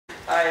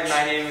Hi,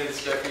 my name is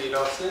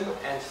Adolfson,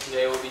 and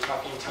today we'll be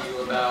talking to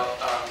you about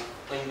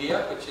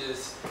Lyngbya, which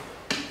is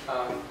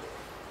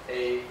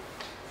a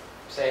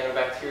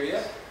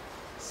cyanobacteria.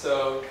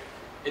 So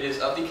it is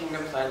of the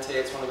kingdom Plantae.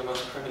 It's one of the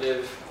most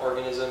primitive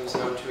organisms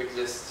known to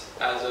exist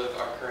as of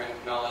our current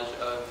knowledge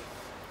of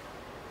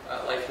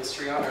life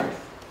history on Earth.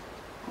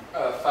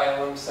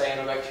 Phylum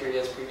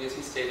Cyanobacteria, as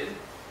previously stated.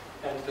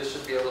 And this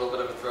should be a little bit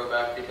of a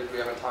throwback because we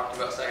haven't talked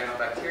about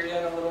cyanobacteria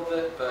in a little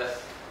bit,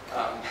 but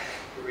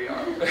here we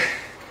are.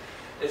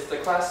 It's the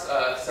class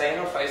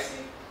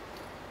Cyanophyceae,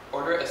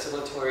 order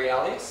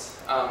Oscillotoriales,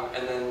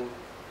 and then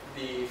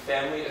the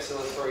family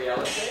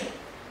Oscillotorialidae,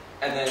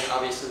 and then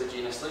obviously the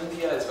genus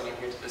Lyngbya is what I'm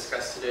here to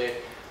discuss today.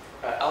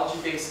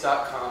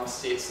 Algebase.com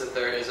states that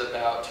there is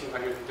about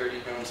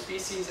 230 known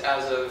species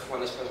as of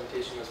when this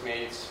presentation was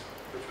made,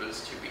 which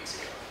was 2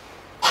 weeks ago.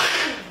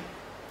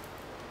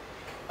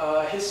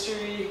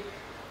 History,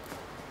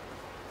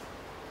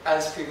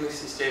 as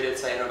previously stated,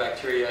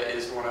 cyanobacteria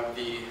is one of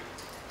the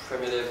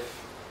primitive,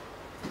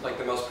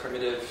 the most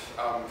primitive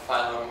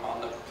phylum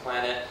on the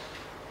planet.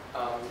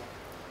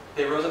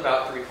 They rose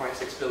about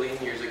 3.6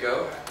 billion years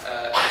ago,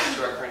 as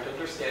to our current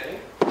understanding.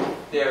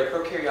 They are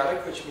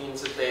prokaryotic, which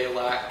means that they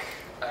lack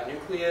a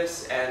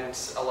nucleus and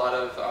a lot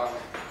of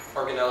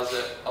organelles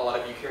that a lot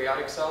of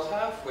eukaryotic cells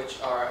have, which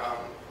are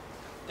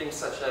things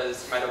such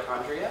as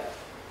mitochondria.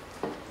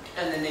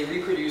 And then they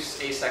reproduce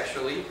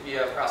asexually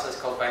via a process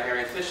called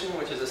binary fission,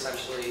 which is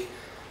essentially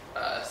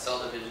cell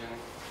division.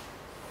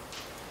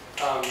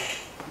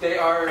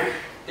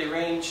 They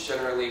range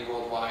generally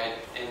worldwide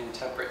in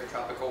temperate and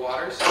tropical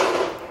waters,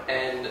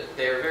 and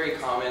they are very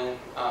common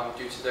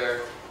due to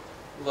their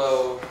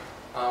low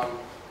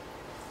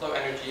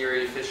energy or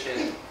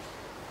efficient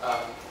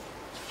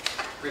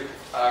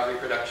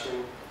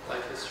reproduction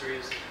life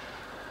histories.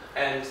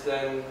 And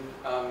then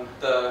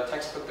the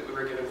textbook that we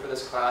were given for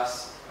this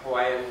class,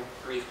 Hawaiian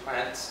reef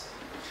plants,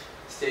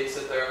 states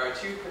that there are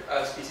 2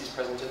 species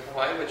present in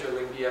Hawaii, which are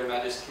Lyngbya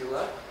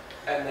majuscula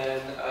and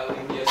then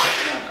Lyngbya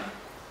siciliana.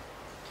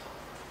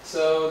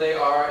 So they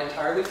are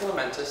entirely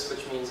filamentous,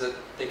 which means that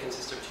they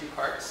consist of 2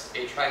 parts: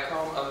 a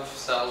trichome of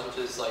cells, which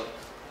is like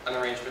an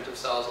arrangement of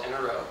cells in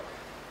a row,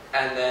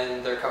 and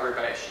then they're covered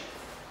by a sheath.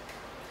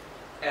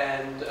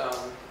 And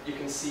you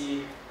can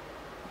see,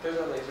 there's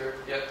a laser,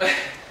 yep.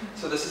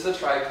 So this is the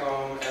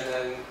trichome, and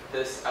then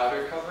this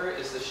outer cover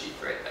is the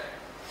sheath right there.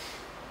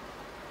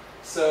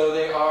 So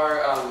they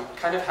are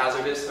kind of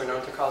hazardous. They're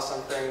known to cause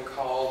something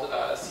called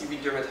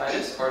seaweed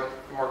dermatitis, or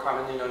more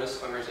commonly known as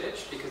swimmer's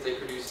itch, because they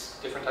produce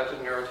different types of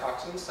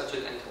neurotoxins, such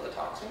as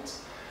enterotoxins.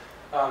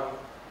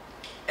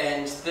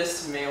 And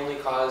this may only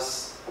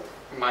cause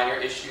minor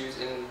issues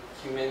in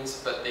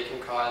humans, but they can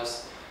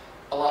cause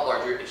a lot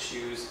larger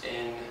issues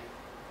in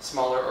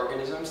smaller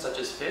organisms, such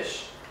as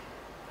fish.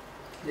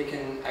 They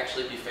can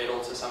actually be fatal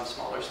to some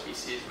smaller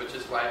species, which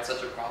is why it's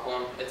such a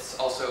problem. It's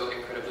also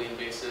incredibly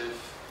invasive.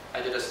 I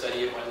did a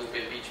study at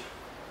Lyngbya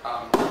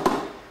BOT,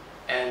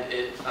 and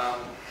it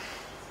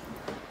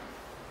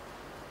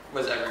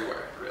was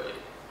everywhere, really.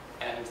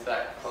 And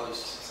that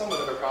posed somewhat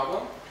of a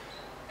problem.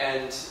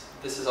 And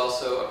this is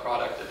also a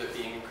product of it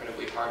being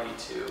incredibly hardy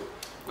to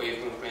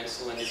wave movement,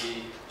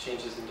 salinity,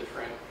 changes in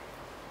different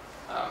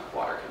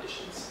water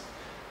conditions.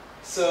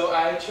 So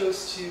I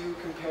chose to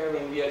compare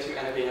Lyngbya to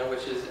Anabena,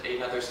 which is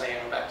another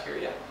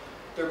cyanobacteria.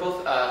 They're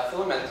both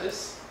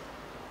filamentous,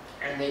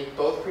 and they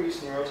both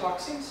produce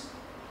neurotoxins.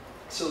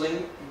 So,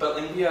 but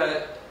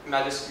Lyngbya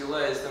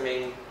majuscula is the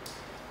main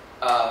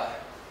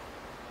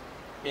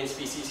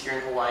species here in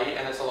Hawaii,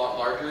 and it's a lot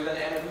larger than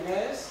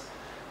Anabena is.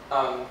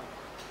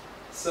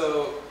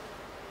 So,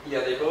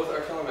 yeah, they both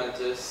are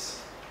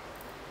filamentous.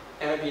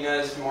 Anabena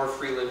is more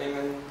free-living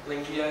than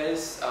Lyngbya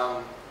is.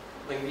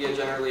 Lyngbya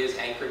generally is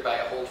anchored by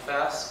a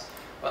holdfast,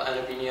 while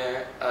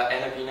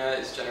Anabena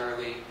is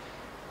generally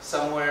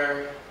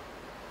somewhere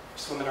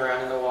swimming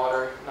around in the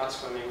water, not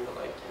swimming,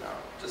 but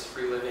just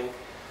free-living.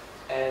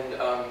 And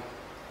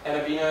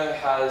Anabena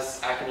has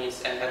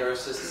aconites and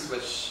heterocysts,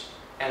 which,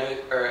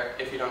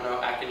 if you don't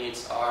know,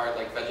 aconites are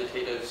like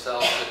vegetative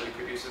cells that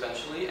reproduce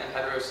eventually, and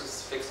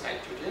heterocysts fix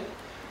nitrogen,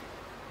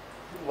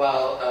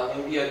 while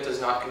Lyngbya does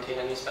not contain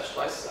any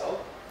specialized cell.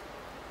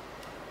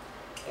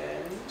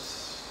 And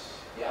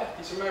yeah,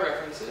 these are my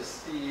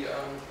references. The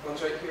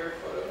ones right here are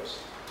photos,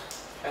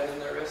 and then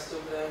the rest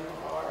of them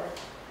are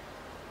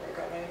where I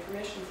got my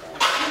information from.